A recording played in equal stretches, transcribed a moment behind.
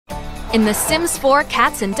In The Sims 4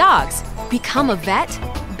 Cats and Dogs, become a vet,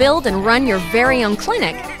 build and run your very own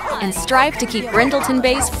clinic, and strive to keep Brindleton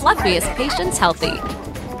Bay's fluffiest patients healthy.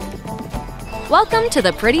 Welcome to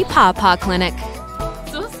the Pretty Paw Paw Clinic.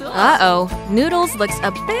 Uh-oh, Noodles looks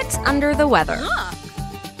a bit under the weather.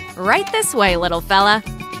 Right this way, little fella.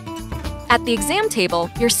 At the exam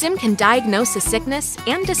table, your sim can diagnose a sickness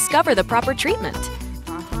and discover the proper treatment.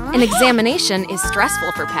 An examination is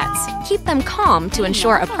stressful for pets. Keep them calm to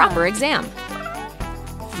ensure a proper exam.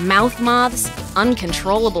 Mouth moths,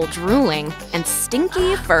 uncontrollable drooling, and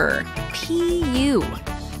stinky fur. PU.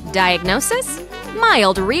 Diagnosis?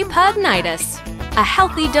 Mild repugnitis. A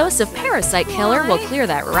healthy dose of parasite killer will clear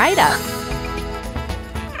that right up.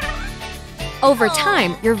 Over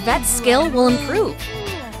time, your vet's skill will improve.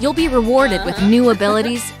 You'll be rewarded with new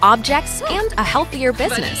abilities, objects, and a healthier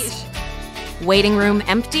business. Waiting room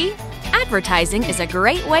empty? Advertising is a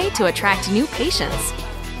great way to attract new patients.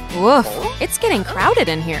 Woof, it's getting crowded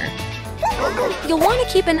in here. You'll want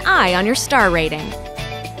to keep an eye on your star rating.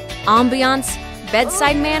 Ambiance,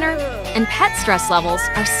 bedside manner, and pet stress levels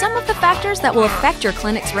are some of the factors that will affect your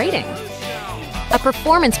clinic's rating. A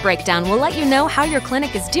performance breakdown will let you know how your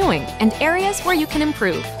clinic is doing and areas where you can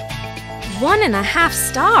improve. 1.5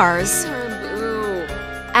 stars?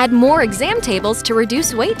 Add more exam tables to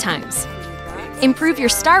reduce wait times. Improve your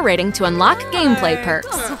star rating to unlock gameplay perks.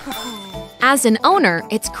 As an owner,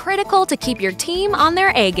 it's critical to keep your team on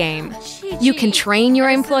their A-game. You can train your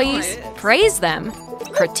employees, praise them,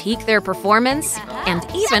 critique their performance, and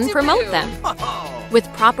even promote them.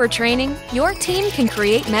 With proper training, your team can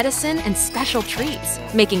create medicine and special treats,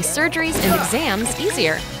 making surgeries and exams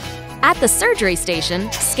easier. At the surgery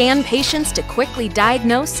station, scan patients to quickly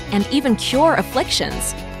diagnose and even cure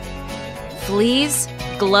afflictions. Fleas?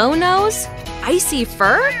 Glow nose? Icy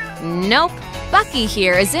fur? Nope. Bucky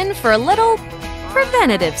here is in for a little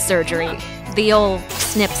preventative surgery. The old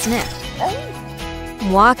snip-snip.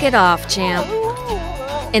 Walk it off, champ.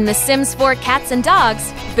 In The Sims 4 Cats and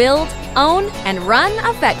Dogs, build, own, and run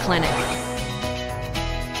a vet clinic.